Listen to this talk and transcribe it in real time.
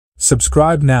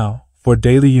Subscribe now for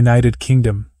daily United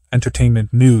Kingdom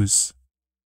entertainment news.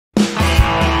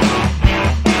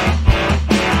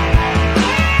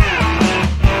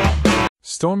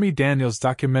 Stormy Daniels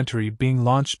documentary being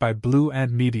launched by Blue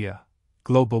Ant Media,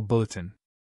 Global Bulletin.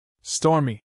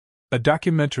 Stormy, a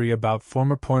documentary about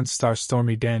former porn star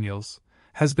Stormy Daniels,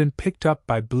 has been picked up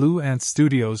by Blue Ant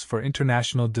Studios for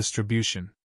international distribution.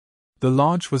 The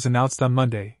launch was announced on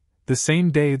Monday, the same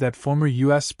day that former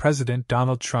U.S. President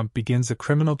Donald Trump begins a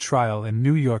criminal trial in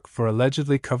New York for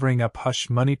allegedly covering up hush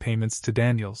money payments to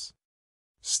Daniels.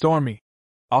 Stormy,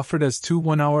 offered as two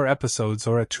one-hour episodes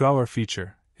or a 2-hour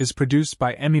feature, is produced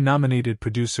by Emmy-nominated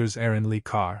producers Aaron Lee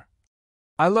Carr,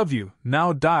 I Love You,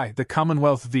 Now Die, The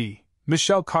Commonwealth v.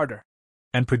 Michelle Carter,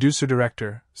 and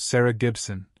producer-director Sarah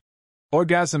Gibson.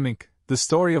 Orgasm Inc., The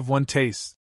Story of One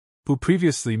Taste, who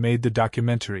previously made the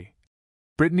documentary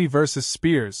Britney vs.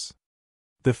 Spears.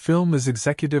 The film is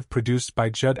executive produced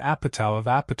by Judd Apatow of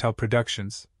Apatow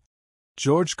Productions,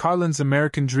 George Carlin's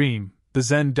American Dream, The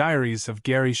Zen Diaries of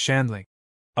Gary Shandling,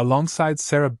 alongside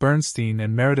Sarah Bernstein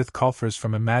and Meredith Colfers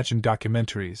from Imagine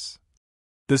Documentaries.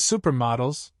 The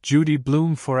Supermodels, Judy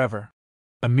Blume Forever.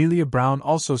 Amelia Brown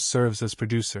also serves as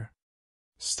producer.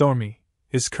 Stormy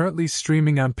is currently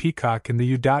streaming on Peacock in the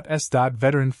U.S.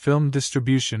 Veteran film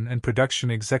distribution and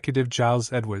production executive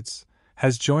Giles Edwards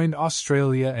has joined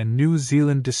Australia and New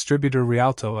Zealand distributor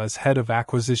Rialto as head of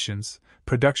acquisitions,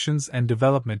 productions and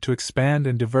development to expand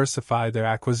and diversify their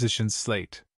acquisitions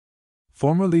slate.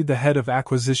 Formerly the head of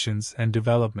acquisitions and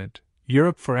development,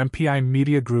 Europe for MPI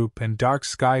Media Group and Dark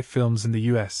Sky Films in the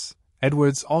US,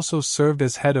 Edwards also served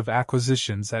as head of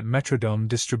acquisitions at Metrodome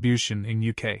Distribution in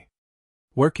UK.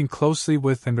 Working closely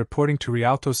with and reporting to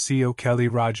Rialto CEO Kelly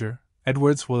Roger,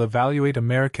 Edwards will evaluate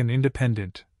American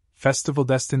independent,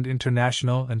 festival-destined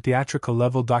international and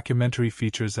theatrical-level documentary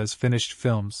features as finished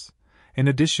films, in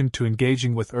addition to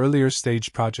engaging with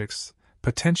earlier-stage projects,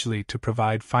 potentially to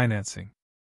provide financing.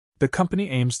 The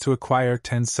company aims to acquire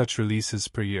 10 such releases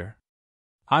per year.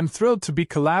 I'm thrilled to be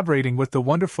collaborating with the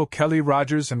wonderful Kelly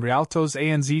Rogers and Rialto's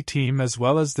ANZ team as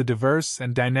well as the diverse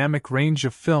and dynamic range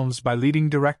of films by leading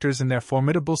directors in their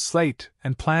formidable slate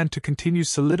and plan to continue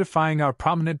solidifying our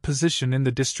prominent position in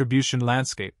the distribution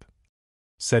landscape,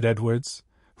 said Edwards,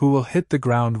 who will hit the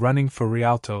ground running for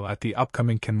Rialto at the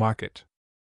upcoming Cannes market.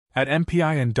 At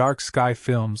MPI and Dark Sky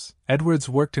Films, Edwards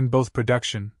worked in both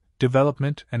production,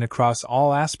 development and across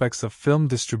all aspects of film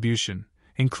distribution,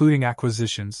 including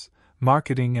acquisitions,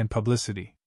 marketing and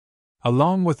publicity.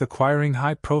 Along with acquiring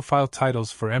high-profile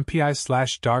titles for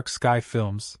MPI/Dark Sky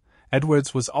Films,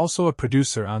 Edwards was also a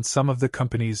producer on some of the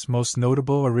company's most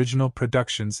notable original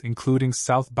productions including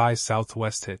South by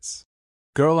Southwest hits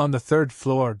Girl on the Third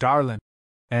Floor, Darlin',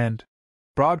 and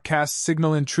Broadcast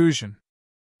Signal Intrusion.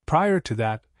 Prior to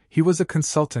that, he was a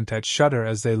consultant at Shudder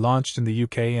as they launched in the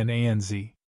UK and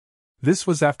ANZ. This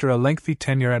was after a lengthy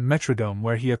tenure at Metrodome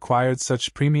where he acquired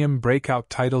such premium breakout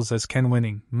titles as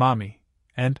Ken-winning Mommy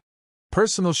and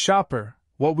Personal Shopper,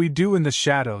 What We Do in the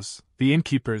Shadows, The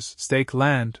Innkeepers, Stake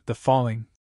Land, The Falling,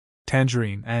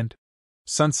 Tangerine and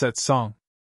Sunset Song.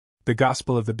 The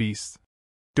Gospel of the Beast,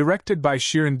 directed by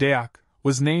Shirin Dayak,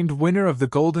 was named winner of the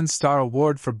Golden Star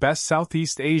Award for Best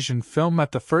Southeast Asian Film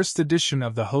at the first edition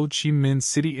of the Ho Chi Minh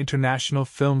City International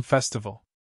Film Festival.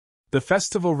 The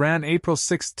festival ran April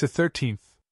 6 to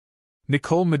 13th.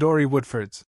 Nicole Midori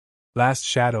Woodford's Last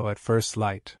Shadow at First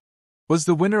Light was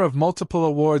the winner of multiple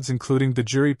awards including the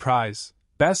Jury Prize,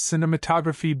 Best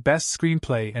Cinematography, Best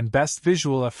Screenplay and Best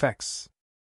Visual Effects.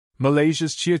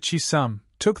 Malaysia's Chia Chi Sum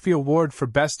took the award for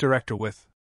Best Director with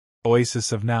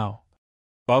Oasis of Now,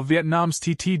 while Vietnam's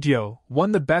T.T. Dio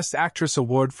won the Best Actress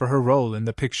award for her role in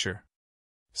the picture.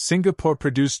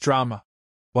 Singapore-produced drama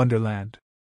Wonderland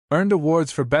earned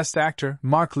awards for Best Actor,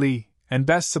 Mark Lee, and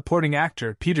Best Supporting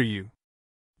Actor, Peter Yu.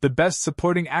 The Best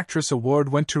Supporting Actress award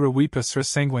went to Rawipa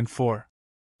Srisangwan for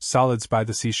Solids by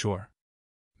the Seashore.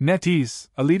 NetEase,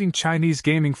 a leading Chinese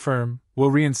gaming firm,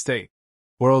 will reinstate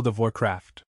World of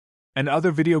Warcraft and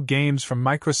other video games from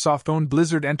Microsoft-owned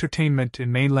Blizzard Entertainment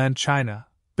in mainland China,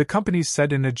 the companies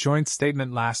said in a joint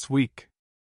statement last week.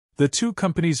 The two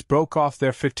companies broke off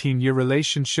their 15-year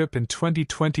relationship in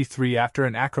 2023 after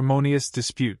an acrimonious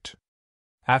dispute.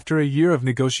 After a year of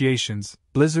negotiations,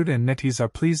 Blizzard and NetEase are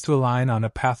pleased to align on a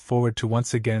path forward to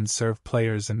once again serve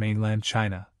players in mainland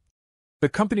China. The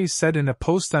companies said in a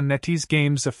post on NetEase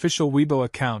Games' official Weibo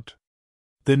account.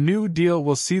 The new deal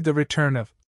will see the return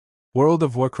of World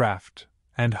of Warcraft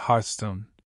and Hearthstone,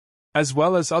 as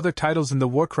well as other titles in the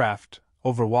Warcraft,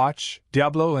 Overwatch,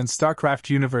 Diablo and StarCraft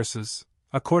universes.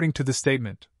 According to the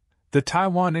statement, the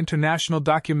Taiwan International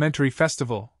Documentary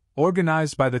Festival,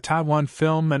 organized by the Taiwan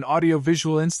Film and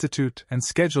Audiovisual Institute and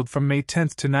scheduled from May 10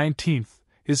 to 19,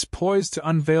 is poised to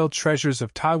unveil treasures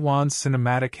of Taiwan's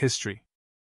cinematic history.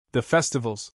 The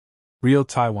festival's Real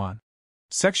Taiwan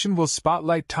section will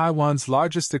spotlight Taiwan's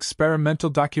largest experimental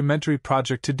documentary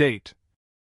project to date,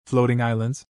 Floating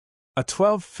Islands, a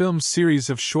 12-film series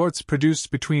of shorts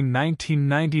produced between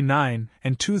 1999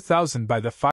 and 2000 by the